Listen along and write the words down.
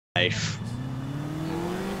Knife.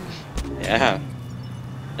 Yeah.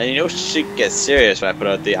 And you know shit gets serious when I put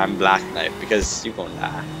out the I'm black knife because you gonna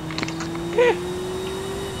die.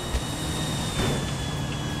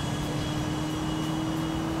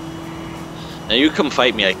 Now you come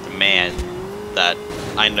fight me like the man that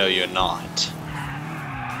I know you're not.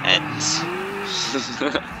 And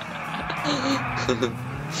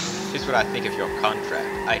Here's what I think of your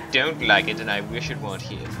contract. I don't like it and I wish it weren't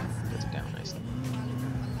here. Put it down nicely.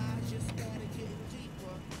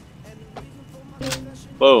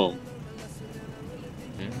 boom.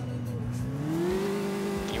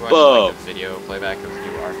 You watch like a video playback of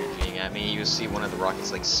you RPGing at me, you see one of the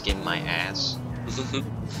rockets like skin my ass. It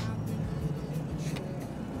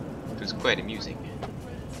was quite amusing.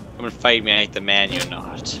 Come and fight me like the man you're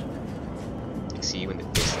not. I see you in the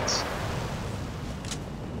distance.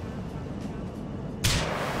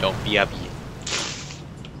 Don't be uppy.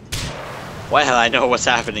 Well, I know what's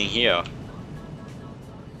happening here.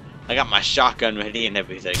 I got my shotgun ready and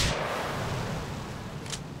everything.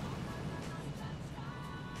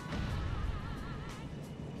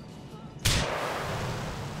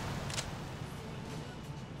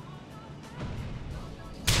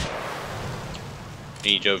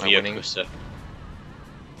 Need your vehicle, sir.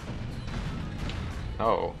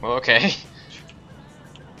 Oh, well, okay.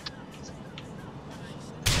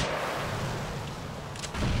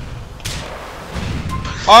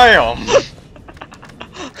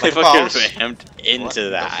 I fucking rammed into what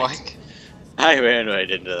that. The fuck? I ran right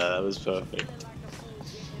into that. That was perfect.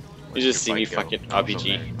 You just see me fucking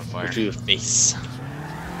RPG through the face.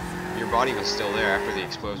 Your body was still there after the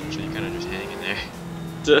explosion, so you kind of just hang in there.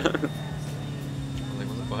 Like,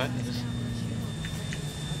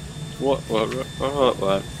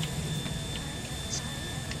 What?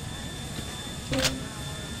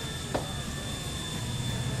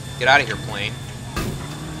 Get out of here, plane.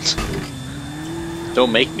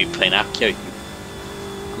 Don't make me plane, I'll kill you.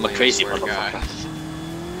 I'm a Plane, crazy swear to God. motherfucker.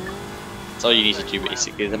 That's all you need to do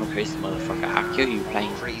basically, is I'm a crazy motherfucker. I'll kill you,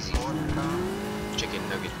 plane. Crazy. Chicken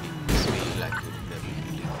nugget meat. Sweet like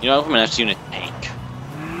You know, I'm coming after you in a tank.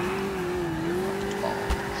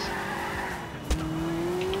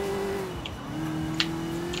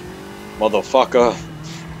 Motherfucker,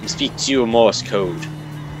 I'm speak to you in Morse code.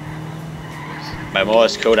 By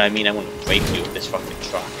Morse code, I mean I'm gonna break you with this fucking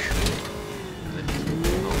truck.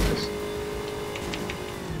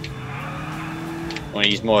 I'm gonna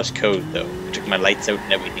use Morse code though. I took my lights out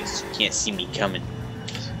and everything, so you can't see me coming.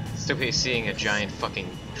 Still be seeing a giant fucking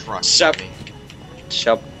truck. Shut up.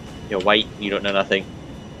 Shut up. You're white, you don't know nothing.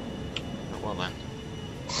 Well then.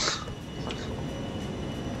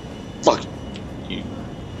 Fuck you.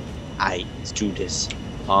 Let's do this.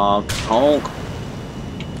 Honk, honk.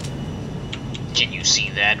 Can you see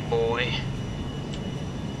that, boy?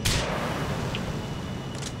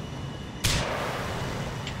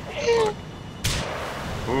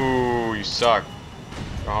 Ooh, you suck.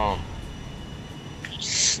 Go home.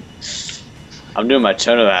 I'm doing my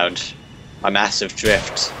turnaround. My massive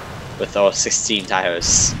drift with all 16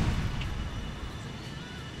 tires.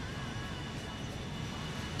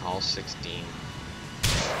 All 16.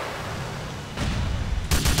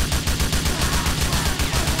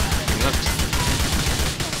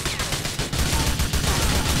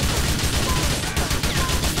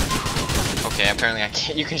 Okay, apparently I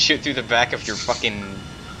can't. You can shoot through the back of your fucking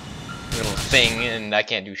little thing, and I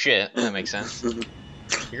can't do shit. That makes sense.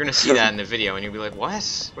 You're gonna see that in the video, and you'll be like,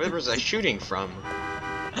 "What? Where was I shooting from?"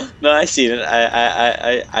 No, I seen it.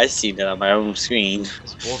 I seen it on my own screen.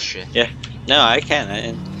 It's bullshit. Yeah. No, I can.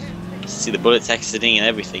 I see the bullets exiting and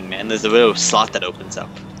everything, man. There's a little slot that opens up.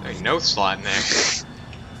 There's no slot in there.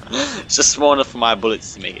 It's just small enough for my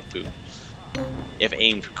bullets to make it through, if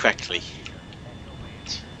aimed correctly.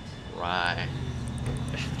 Right.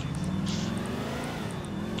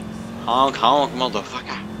 Honk, honk,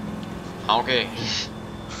 motherfucker. Okay.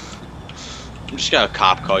 I'm just got a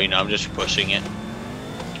cop car, you know. I'm just pushing it.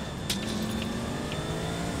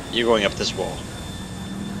 You're going up this wall.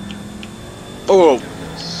 Oh!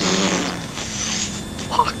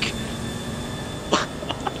 Fuck!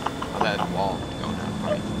 How'd that wall go down?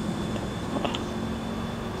 Right.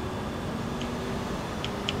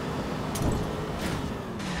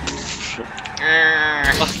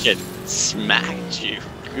 Fucking smacked you.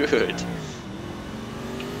 Good.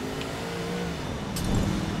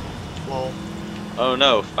 Well. Oh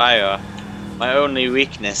no, fire. My only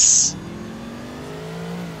weakness.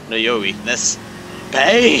 No, your weakness.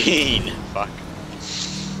 Pain! Fuck.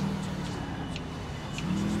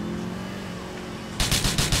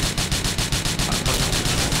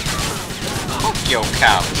 Fuck your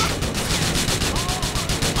couch.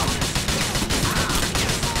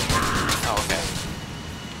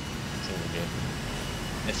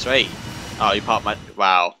 Straight. Oh, you popped my.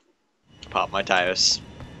 Wow. Popped my tires.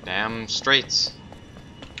 Damn straights.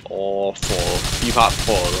 Or 4. You popped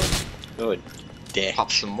 4 of them. Good dick.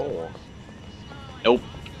 Pop some more. Nope.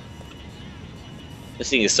 This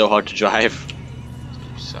thing is so hard to drive.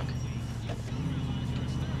 You suck.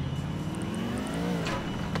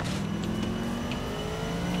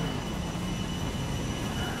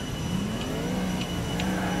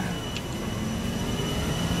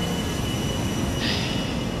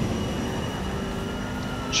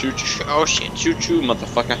 Choo choo. Oh shit. Choo choo,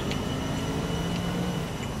 motherfucker.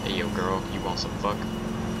 Hey yo girl, you want some fuck?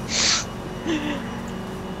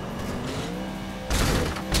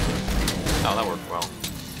 Oh, that worked well.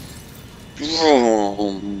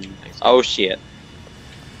 Thanks, Oh shit.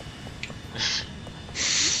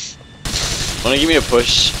 Wanna give me a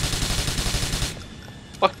push?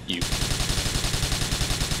 Fuck you.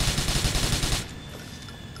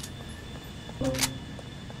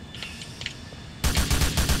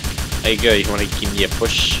 There you go, you wanna give me a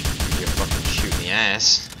push? You fucking shoot in the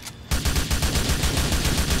ass.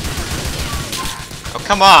 Oh,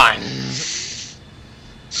 come on!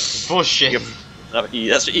 Bullshit.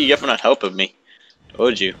 That's what you get for not helping me.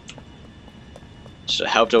 Told you. Should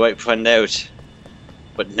have helped her right find out.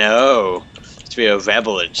 But no. To be a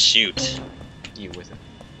rebel and shoot. You with it.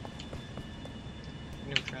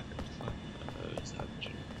 No traffic.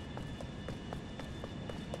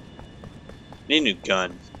 Need a new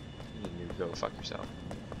gun. You go fuck yourself.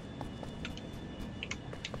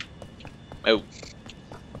 Oh.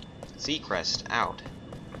 Seacrest out.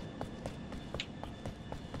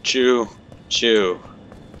 Chew. Chew.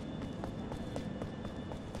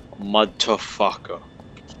 Motherfucker.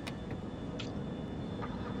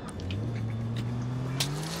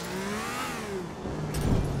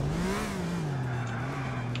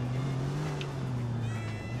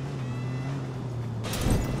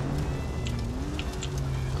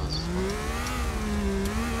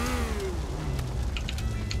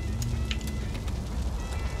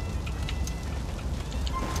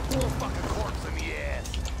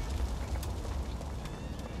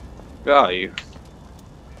 Where are you?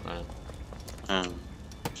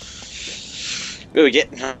 We were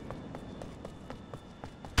getting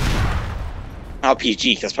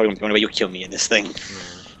RPG. That's probably the only way you'll kill me in this thing.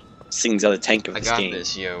 This thing's out of the tank of I this got game.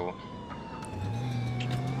 this, yo.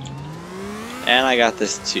 And I got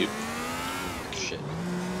this too. Shit.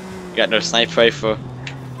 Got no sniper rifle.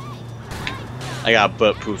 I got a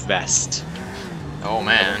bulletproof vest. Oh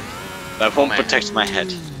man. That won't man. protect my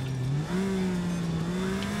head.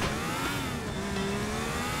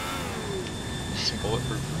 Some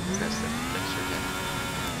bulletproof vest that protects your head.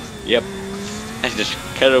 Yep. I just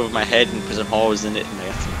cut over my head and put some holes in it and I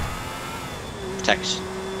got some protection.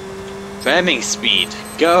 Ramming speed.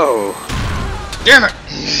 Go! Damn it!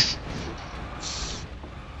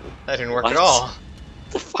 That didn't work What? at all.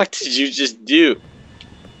 What the fuck did you just do?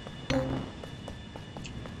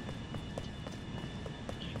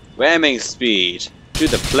 Ramming speed. To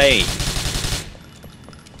the plane.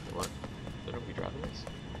 What? What are we driving this?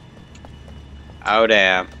 Oh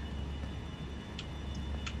damn.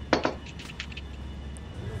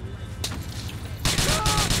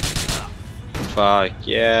 Fuck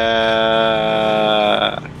yeah.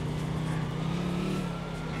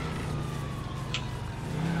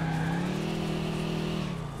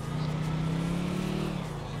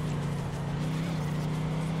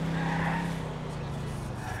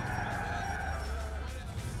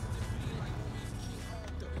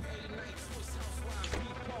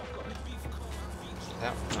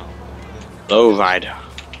 That, no. Low rider.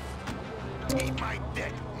 Eat my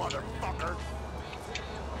dick, motherfucker.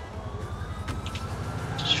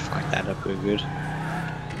 Just fuck that up real good.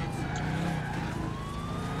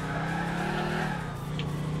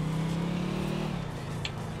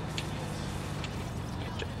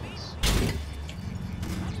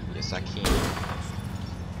 Yes, I can.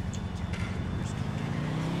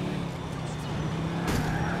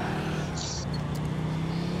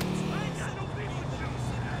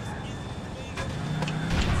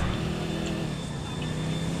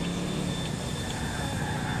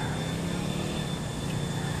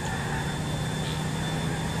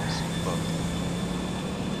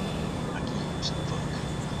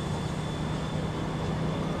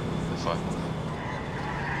 Fuck.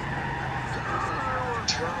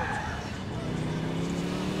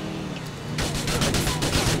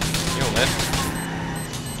 Yo, man.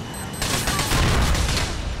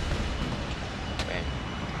 Okay.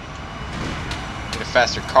 Get a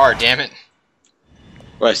faster car, damn it.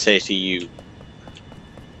 What I say to you?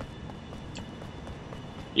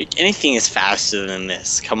 Anything is faster than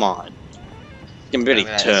this. Come on. can barely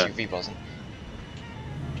That turn. SUV wasn't.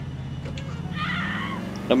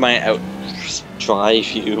 I might out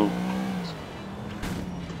drive you.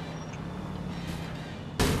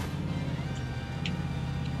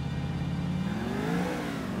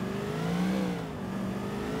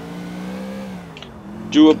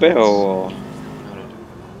 Do a barrel.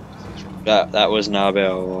 That was not a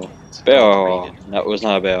barrel. Barrel. That was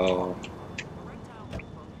not a barrel.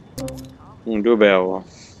 Do a barrel.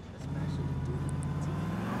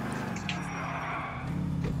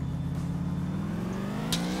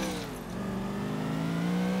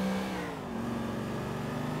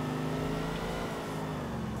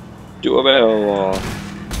 Do a barrel.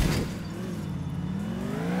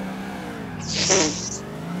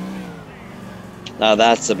 Now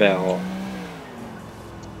that's a barrel.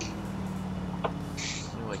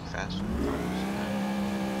 You like fast.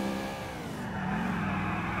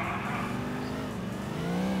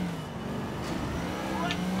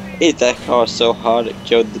 Hit that car so hard it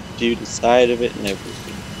killed the dude inside of it and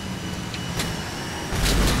everything.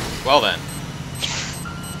 Well then.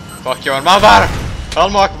 Fuck your mother!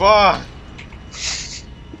 Allah Akbar!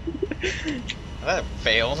 That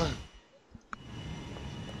failed.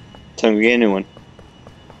 Time to get a new one.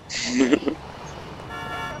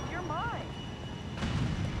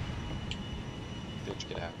 Bitch,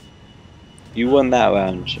 get out. You won that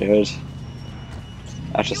round, Jared.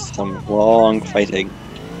 After some long fighting.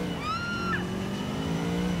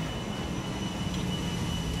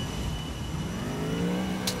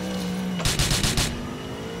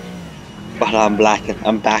 But I'm black.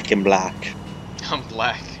 I'm back in black. I'm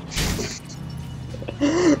black.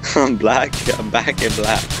 I'm black. I'm back in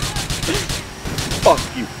black. Fuck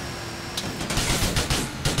you.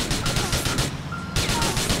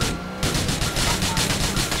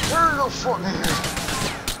 Where the fuck?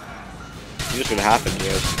 You just gonna happen,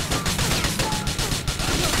 Jared.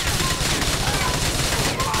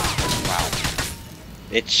 Wow.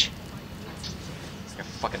 Bitch. You're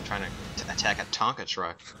fucking trying to attack a Tonka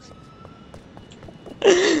truck.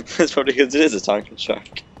 That's probably because it is a Tonka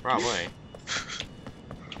truck. Probably.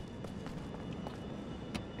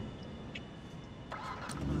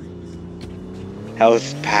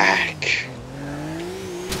 Health pack.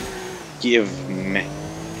 Give me.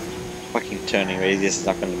 Fucking turning radius is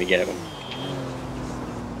not going to be getting.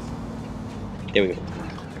 There we go.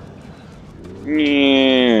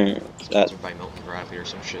 Yeah. That's By Milton Bradley or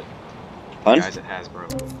some shit. fun. Guys at Hasbro.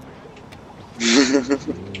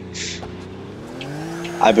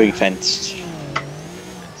 I bring fence.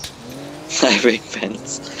 I bring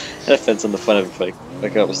fence. I had a fence on the front of it for like a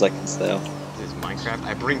couple seconds there. This is Minecraft.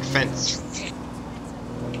 I bring fence.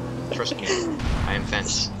 Trust me. I am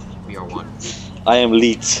fence. We are one. I am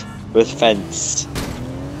Leet with fence.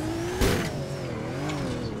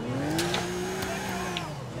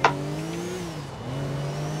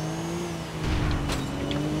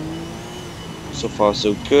 So far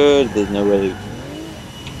so good, there's no really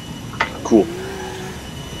cool.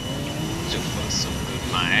 So far, so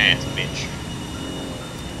good. My ass, bitch.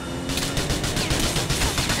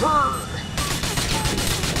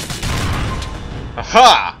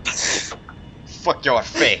 Aha! Fuck your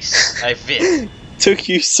face. I win. Took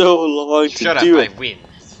you so long to Shut up, do I it. win.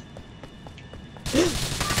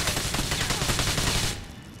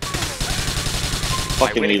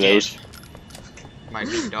 Fucking I win reload. again. Might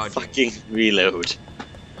be dodging. Fucking reload.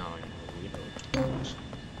 Oh, reload.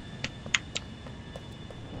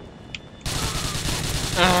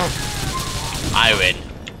 I win.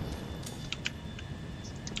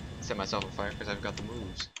 Set myself on fire because I've got the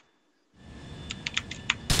moves.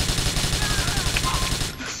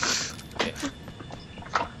 Okay.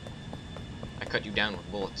 I cut you down with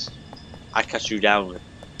bullets. I cut you down with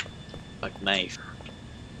like a knife.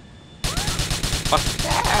 Fuck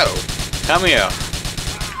no! Come here.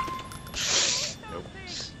 Nope.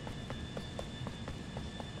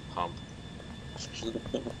 Hump.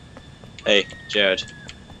 Hey, Jared.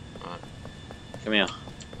 What? Come here.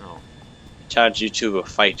 No. Charge you to a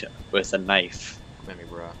fight with a knife. Let me,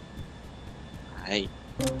 bruh. Hey.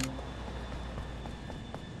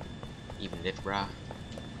 Even if, bruh.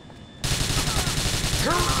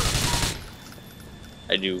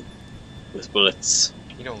 I do. With bullets.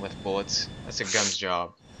 You don't lift bullets. That's a gun's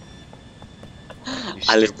job.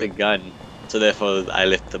 I lift the gun. So therefore I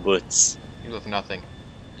lift the bullets. You lift nothing.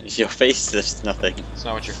 Your face lifts nothing. It's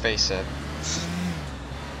not what your face said.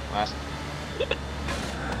 What?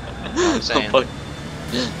 I'm saying. Fuck.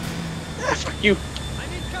 Fuck you.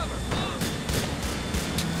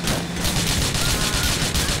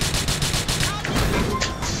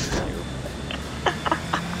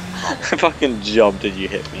 I fucking jumped and you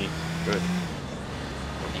hit me. Good.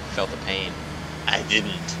 felt the pain. I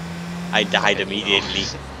didn't. I died immediately.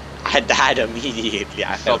 I died immediately.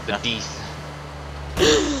 I Felt felt the nothing. death.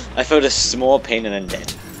 I felt a small pain and then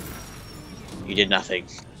dead. You did nothing.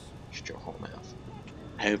 Shut your whole mouth.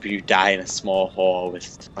 I hope you die in a small hole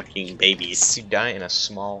with fucking babies. You die in a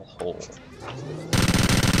small hole. With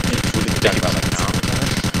Talking about like nom.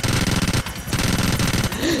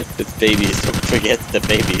 With babies, don't forget the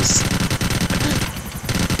babies.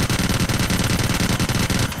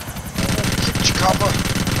 Chikapa.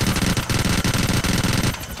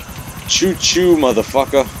 Choo choo,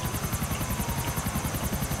 motherfucker.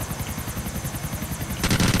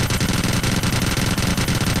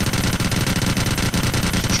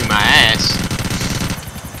 Chew my ass.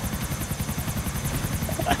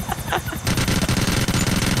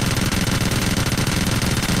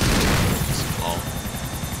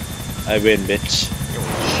 I win, bitch.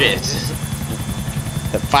 Oh, shit.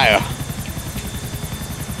 The fire.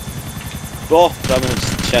 Blow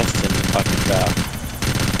Dominic's chest in the fucking car.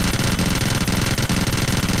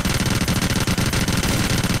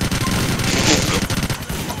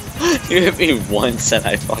 You hit me once and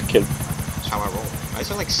I fucking... That's how I roll. I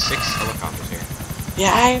saw like 6 helicopters here.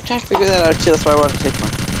 Yeah, I'm trying to figure that out too, that's why I wanted to take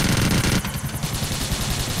one.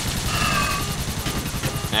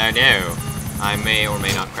 Oh no. I may or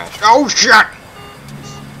may not crash. Oh shit!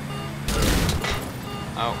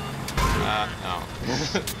 Oh. Oh.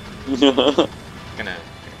 gonna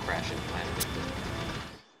crash and land it.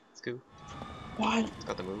 Let's go. What? It's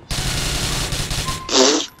got the moves.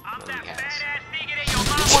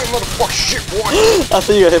 Boy, motherfucker, shit, boy! I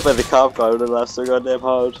thought you got hit by the cop car when it laughed so goddamn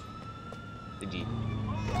hard. Did you?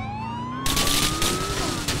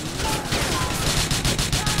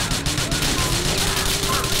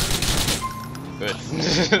 Good.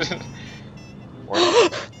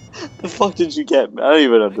 The fuck did you get me? I don't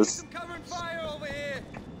even understand.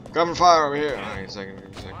 Cover fire over here! Alright, a second.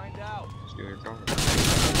 Let's do your cover.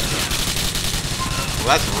 Well,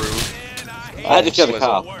 that's rude. I had to kill the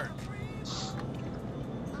cop.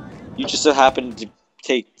 You just so happened to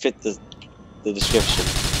fit the description.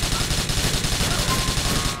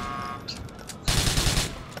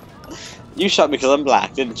 You shot me because I'm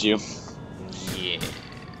black, didn't you? Yeah.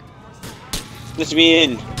 Let me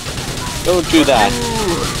in. Don't do that.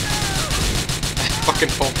 Fucking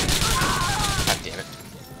phone. God damn it.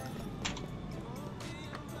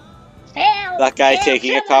 Black guy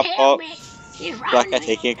taking a cop car. Black guy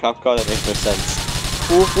taking a cop car, that makes no sense.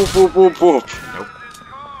 Boop, boop, boop, boop, boop. Nope.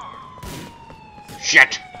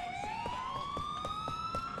 Shit!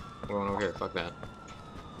 We're going over here, fuck that.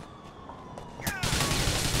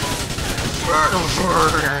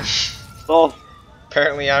 Oh,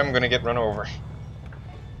 Apparently I'm gonna get run over.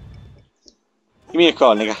 give me a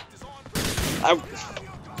call, nigga. I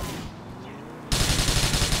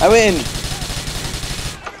win!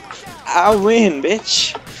 I win,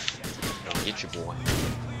 bitch! Get your boy.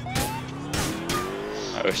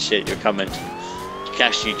 Oh shit, you're coming. You can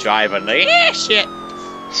actually drive on the shit!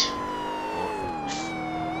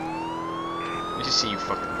 We just see you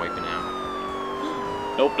fucking wiping out.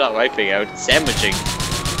 Nope, not wiping out, sandwiching.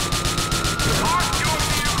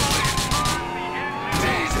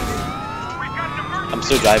 I'm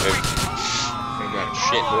still driving. You got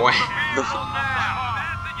shit, boy.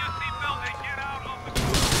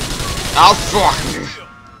 Oh fuck!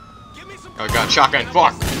 Oh god, shotgun,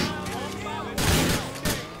 fuck!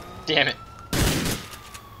 Damn it.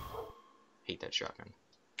 Hate that shotgun.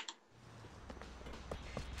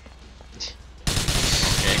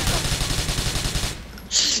 Okay.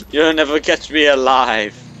 You'll never catch me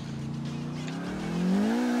alive.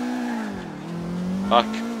 Fuck.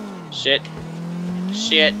 Shit.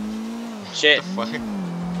 Shit. Shit. What the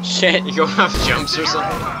fuck? Shit. You going off jumps or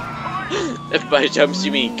something? If by jumps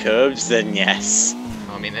you mean curves, then yes.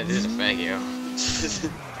 Oh, I mean, that is a fagio.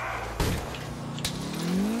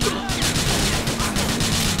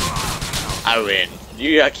 I win.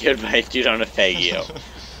 You got killed by a dude on a fagio.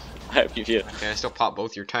 I hope you feel. Okay, I still pop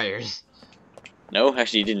both your tires. No,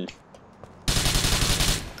 actually you didn't.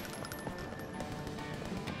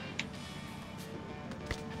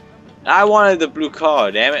 I wanted the blue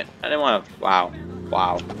car, damn it. I didn't want to. Wow.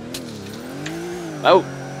 Wow. Oh.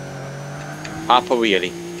 Pop a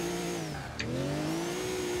wheelie.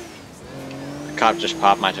 The cop just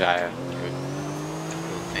popped my tire. Good.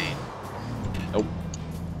 Pain. Nope.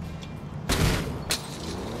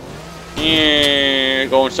 Yeah,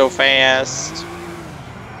 going so fast.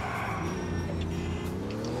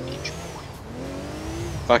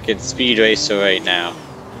 Fucking speed racer right now.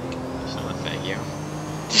 It's not a fagio.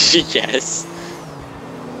 Yes.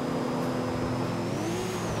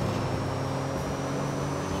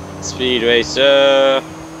 Speed racer.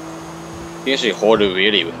 You can actually hoard a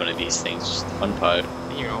really with one of these things. Just the fun part.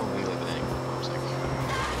 You know, we live in a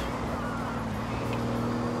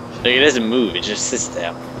Like, it doesn't move. It just sits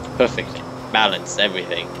there, perfect, balanced,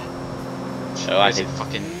 everything. So I Is it think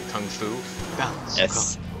fucking kung fu? Balance.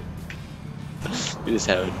 yes. Kung This is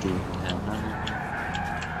how it do. fu.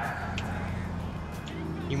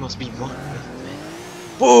 You must be one with me.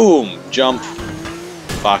 Boom! Jump.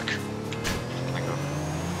 Fuck. I go.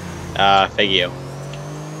 Fagio.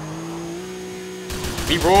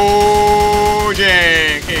 Be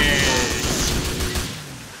Bojack!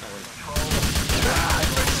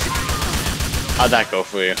 How'd that go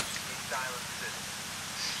for you?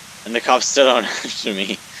 And the cops still on after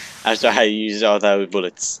me after I used all those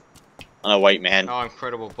bullets on a white man. Oh,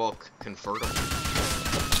 incredible bulk convertible.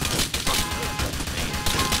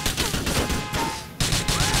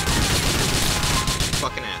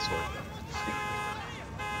 Fucking asshole.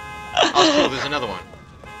 Oh, cool, there's another one.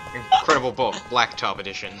 Incredible bulk, blacktop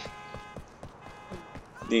edition.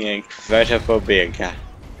 The Vertophobica.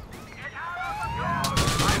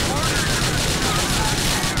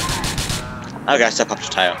 Okay, step up to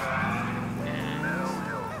tire.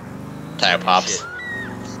 Tire pops.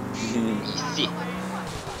 Easy.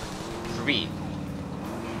 Free.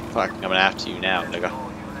 Fuck, I'm coming after you now, nigga.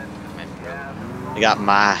 Man, I got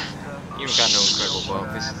my. you don't got no incredible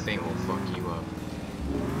bulk. This thing will fuck you up.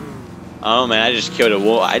 Oh man, I just killed a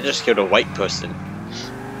white person.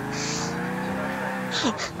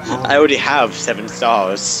 I already have 7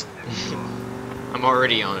 stars. I'm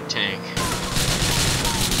already on a tank.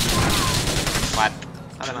 What?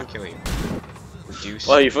 How did I not kill you? Reduce.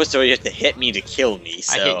 Well, you first of all you have to hit me to kill me.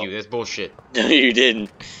 So. I hit you. That's bullshit. No, you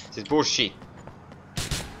didn't. This is bullshit.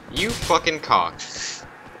 You fucking cock.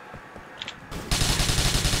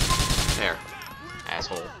 There.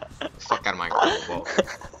 Asshole. Fuck out of my incredible bulk.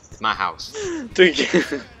 It's my house. To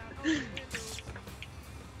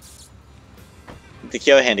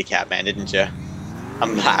kill handicap, man, didn't you?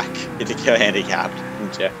 I'm black. You to kill handicapped,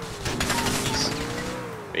 didn't you?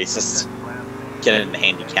 Racist. Get it in the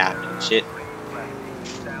handicap and shit.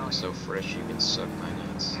 I'm so fresh you can suck my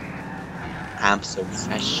nuts. I'm so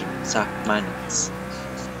fresh, you can suck my nuts.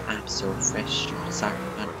 I'm so fresh, you can suck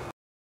my